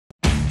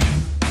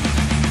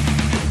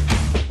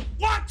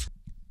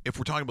if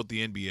we're talking about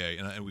the NBA,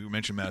 and we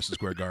mentioned Madison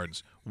Square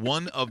Gardens,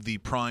 one of the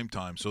prime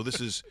times. So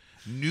this is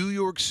New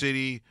York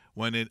City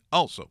when it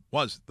also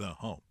was the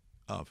home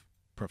of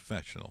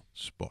professional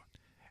sport,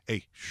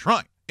 a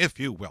shrine, if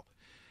you will.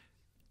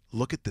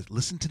 Look at this.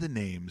 Listen to the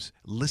names.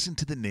 Listen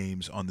to the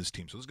names on this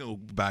team. So let's go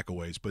back a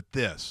ways. But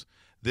this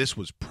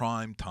was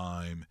prime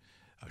time,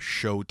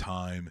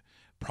 showtime,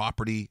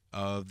 property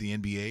of the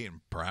NBA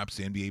and perhaps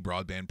the NBA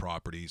broadband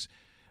properties.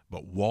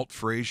 But Walt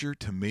Frazier,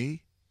 to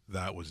me,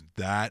 that was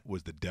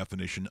the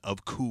definition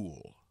of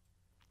cool.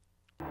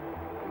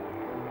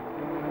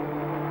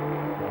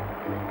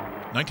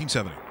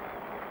 1970.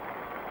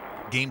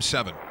 Game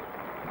 7.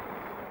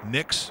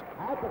 Knicks.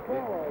 At the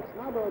forwards,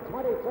 number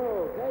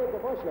 22, Dave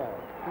DeBusschere.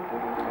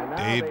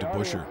 Dave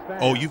DeBusschere.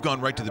 Oh, you've gone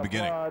right to the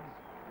beginning.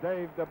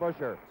 Dave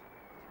DeBusschere.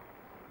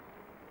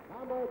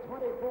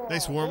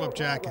 Nice warm-up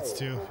jackets,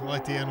 too. I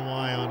like the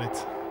NY on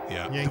it.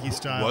 Yeah. Yankee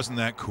style. Wasn't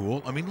that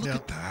cool? I mean, look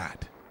at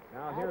that.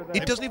 Now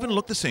It doesn't even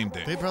look the same,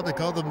 Dave. They probably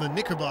called them the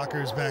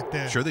Knickerbockers back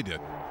then. Sure they did.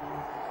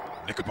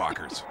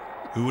 Knickerbockers.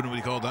 Who wouldn't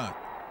have called that?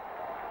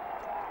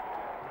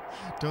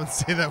 Don't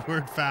say that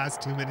word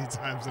fast too many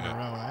times in a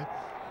row, eh?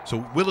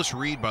 So Willis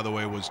Reed, by the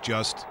way, was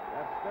just...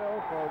 That's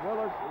still for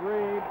Willis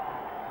Reed.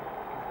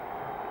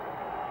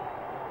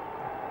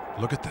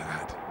 Look at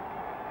that.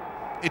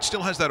 It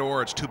still has that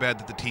aura. It's too bad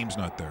that the team's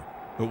not there.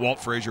 But Walt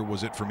Frazier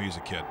was it for me as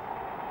a kid.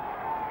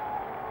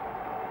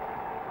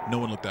 No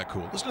one looked that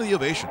cool. Listen to the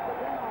ovation.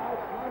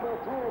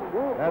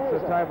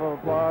 That's the type of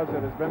applause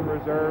that has been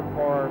reserved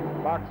for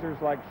boxers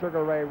like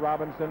Sugar Ray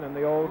Robinson in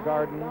the Old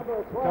Garden,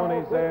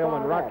 Tony Zale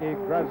and Rocky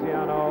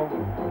Graziano,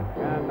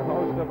 and a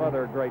host of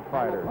other great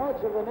fighters.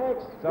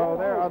 So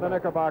there are the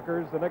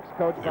Knickerbockers, the Knicks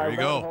coach by There you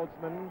go.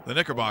 Holtzman. The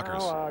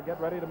Knickerbockers. Now, get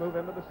ready to move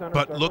into the center.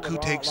 But circle look who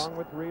with takes... Along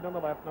with Reed on the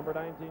left, number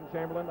 19,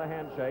 Chamberlain, the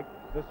handshake.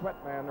 The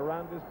sweat man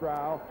around his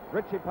brow.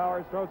 Richie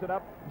Powers throws it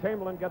up.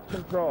 Chamberlain gets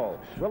control.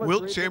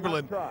 Wilt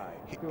Chamberlain,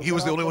 he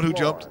was the only one who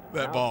jumped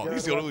that ball.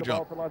 He's the only one who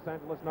jumped. For Los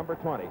Angeles, number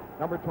 20.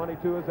 Number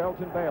 22 is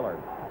Elgin Baylor.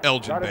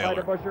 Elgin Started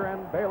Baylor. by DeBusschere,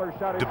 and Baylor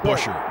shot his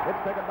DeBusschere.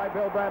 It's taken by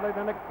Bill Bradley.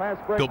 The Knicks pass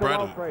break Bill to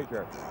Bradley, Walt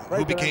Frazier.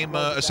 who became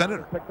a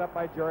senator. Picked up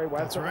by Jerry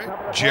West. That's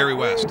right. Jerry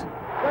West.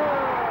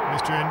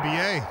 Mr.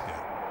 NBA.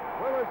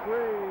 Willis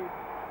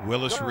Reed.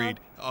 Willis Reed.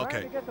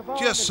 Okay,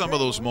 just some of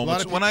those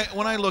moments. When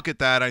I look at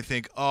that, I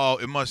think, oh,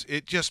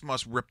 it just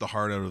must rip the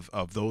heart out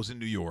of those in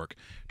New York,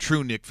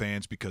 true Knicks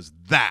fans, because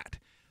that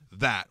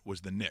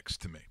was the Knicks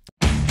to me.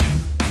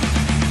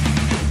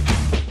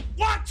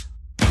 What?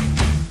 Did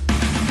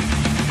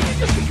we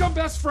just become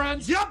best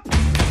friends? Yep.